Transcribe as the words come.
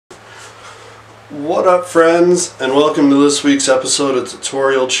What up, friends, and welcome to this week's episode of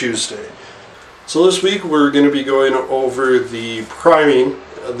Tutorial Tuesday. So this week we're going to be going over the priming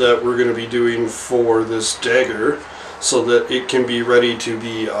that we're going to be doing for this dagger so that it can be ready to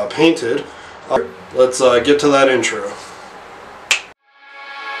be painted. Let's get to that intro.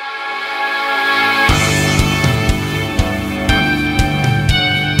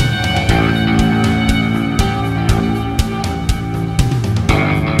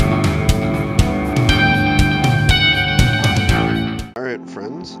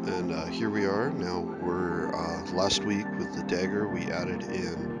 Friends, and here we are. Now we're last week with the dagger we added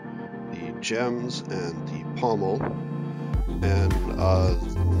in the gems and the pommel, and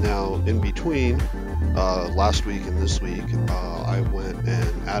now in between last week and this week I went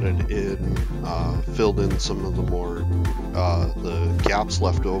and added in filled in some of the more the gaps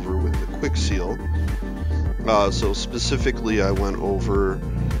left over with the quick seal. So specifically I went over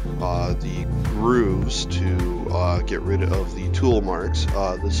the grooves to get rid of the tool marks.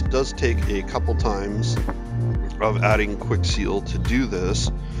 This does take a couple times of adding quick seal to do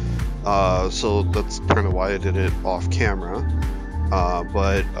this, so that's kind of why I did it off camera.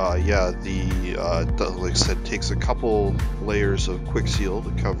 But yeah, like I said, takes a couple layers of quick seal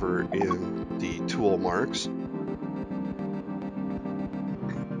to cover in the tool marks,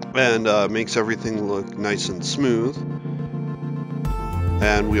 and makes everything look nice and smooth.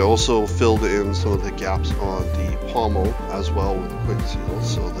 And we also filled in some of the gaps on the pommel as well with quick seal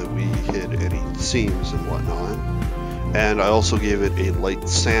so that we hid any seams and whatnot. And I also gave it a light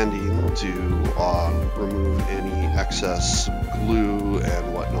sanding to remove any excess glue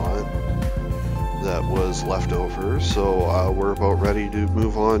and whatnot that was left over. So we're about ready to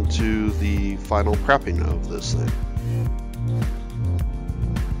move on to the final prepping of this thing.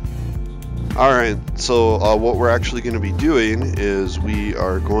 Alright, so what we're actually going to be doing is we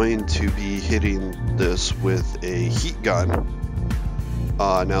are going to be hitting this with a heat gun.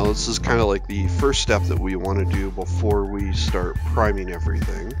 Now this is kind of like the first step that we want to do before we start priming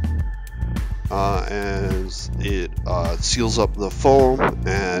everything. As it seals up the foam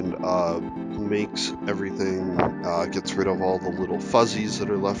and makes everything, gets rid of all the little fuzzies that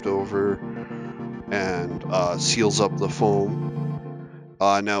are left over, and seals up the foam.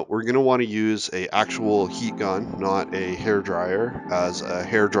 Now we're going to want to use a actual heat gun, not a hair dryer, as a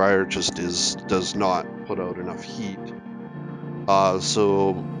hair dryer just does not put out enough heat.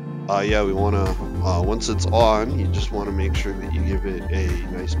 Yeah, we want to, once it's on, you just want to make sure that you give it a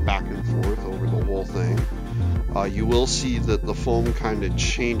nice back and forth over the whole thing. You will see that the foam kind of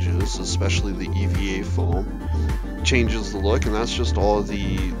changes, especially the EVA foam, changes the look, and that's just all of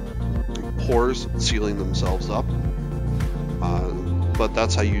the pores sealing themselves up. But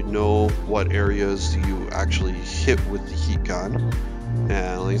that's how you know what areas you actually hit with the heat gun.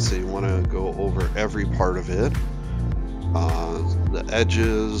 And like I say, you want to go over every part of it. The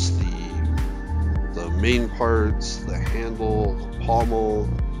edges, the main parts, the handle, the pommel,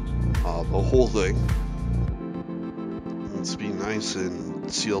 the whole thing. It's be nice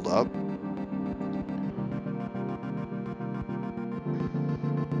and sealed up.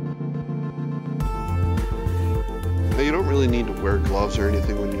 Now you don't really need to wear gloves or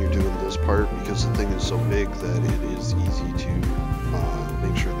anything when you're doing this part because the thing is so big that it is easy to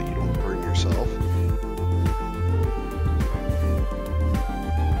make sure that you don't burn yourself.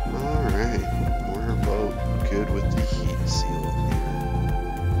 Alright, we're about good with the heat seal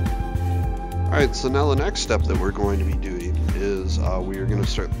here. Alright, so now the next step that we're going to be doing is we are going to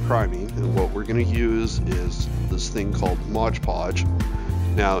start the priming, and what we're going to use is this thing called Mod Podge.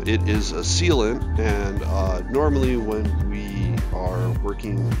 Now it is a sealant, and normally when we are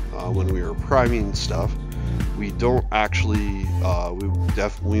working, when we are priming stuff, we don't actually, we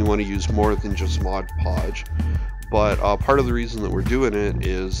definitely want to use more than just Mod Podge. But part of the reason that we're doing it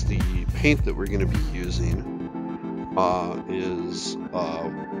is the paint that we're going to be using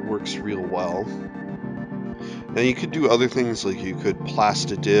works real well. And you could do other things, like you could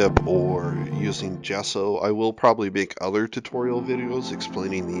Plastidip or using gesso. I will probably make other tutorial videos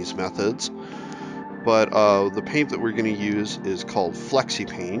explaining these methods. But the paint that we're going to use is called Flexi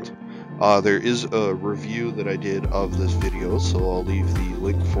Paint. There is a review that I did of this video, so I'll leave the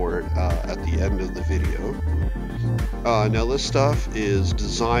link for it at the end of the video. Now this stuff is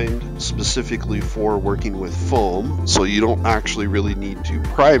designed specifically for working with foam, so you don't actually really need to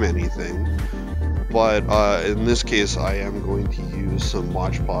prime anything. But in this case, I am going to use some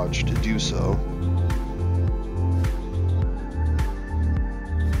Mod Podge to do so.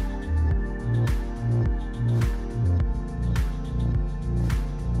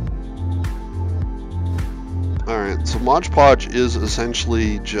 Alright, so Mod Podge is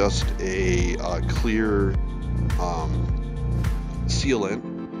essentially just a clear sealant.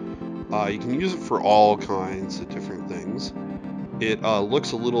 You can use it for all kinds of different things. It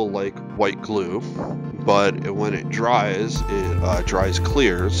looks a little like white glue, but when it dries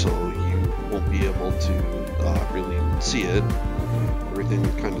clear, so you won't be able to really see it. Everything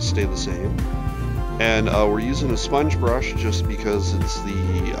will kind of stay the same. And we're using a sponge brush just because it's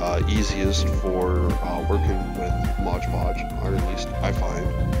the easiest for working with Mod Podge, or at least I find.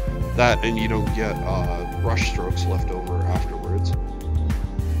 That, and you don't get brush strokes left over afterwards.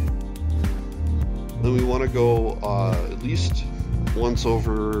 Then we want to go at least once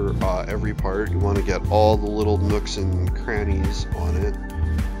over every part. You want to get all the little nooks and crannies on it.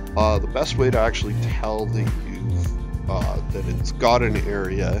 The best way to actually tell that that it's got an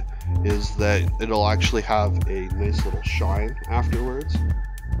area is that it'll actually have a nice little shine afterwards.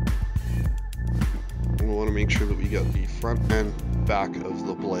 And we want to make sure that we get the front and back of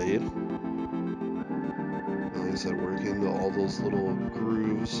the blade. Like I said, work into all those little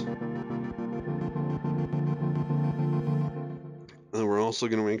grooves. And we're also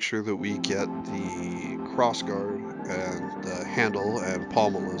going to make sure that we get the crossguard and the handle and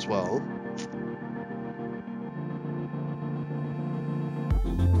pommel as well.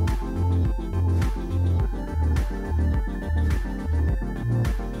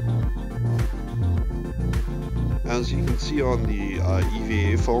 As you can see on the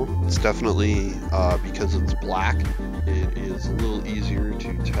EVA foam, it's definitely, because it's black, it is a little easier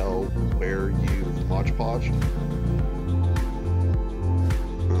to tell where you've Mod Podged.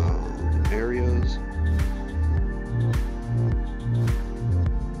 Areas.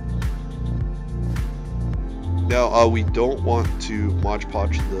 Now, we don't want to Mod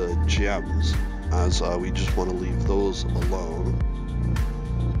Podge the gems, as we just want to leave those alone.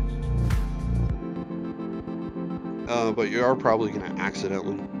 But you are probably going to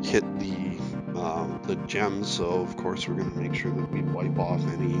accidentally hit the gems, so of course we're going to make sure that we wipe off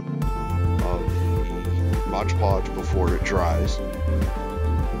any of the Mod Podge before it dries.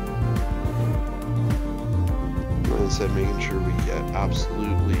 Like I said, making sure we get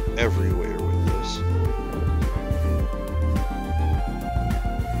absolutely everywhere with this.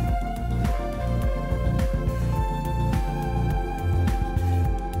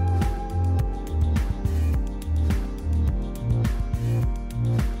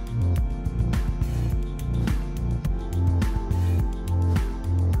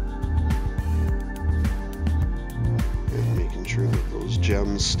 Sure that those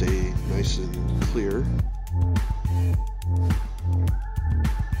gems stay nice and clear.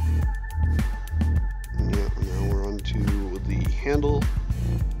 And yeah, now we're on to the handle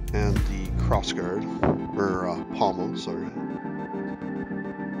and the crossguard, or pommel, sorry.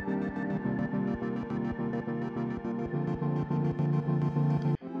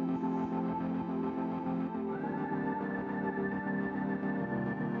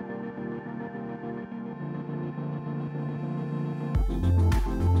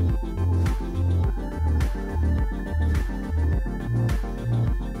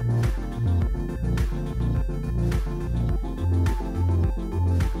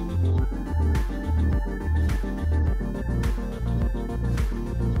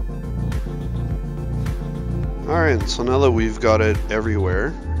 Alright, so now that we've got it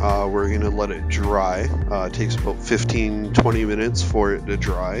everywhere, we're going to let it dry. It takes about 15-20 minutes for it to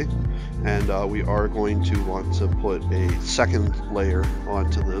dry, and we are going to want to put a second layer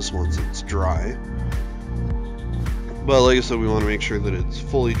onto this once it's dry. But like I said, we want to make sure that it's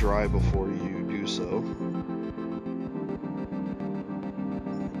fully dry before you do so.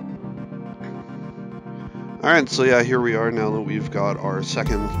 Alright, so yeah, here we are now that we've got our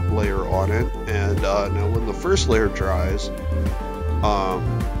second layer on it, and now when the first layer dries,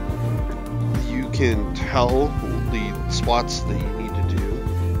 you can tell the spots that you need to do,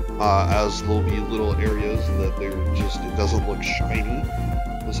 as there'll be little areas that it doesn't look shiny,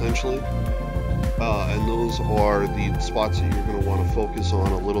 essentially, and those are the spots that you're going to want to focus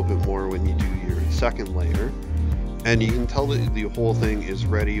on a little bit more when you do your second layer. And you can tell that the whole thing is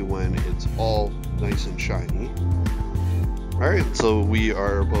ready when it's all nice and shiny. Alright, so we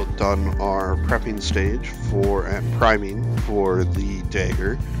are about done our prepping stage and priming for the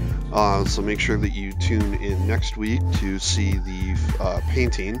dagger. So make sure that you tune in next week to see the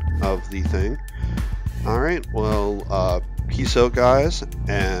painting of the thing. Alright, well, peace out guys,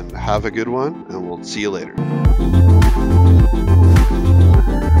 and have a good one, and we'll see you later.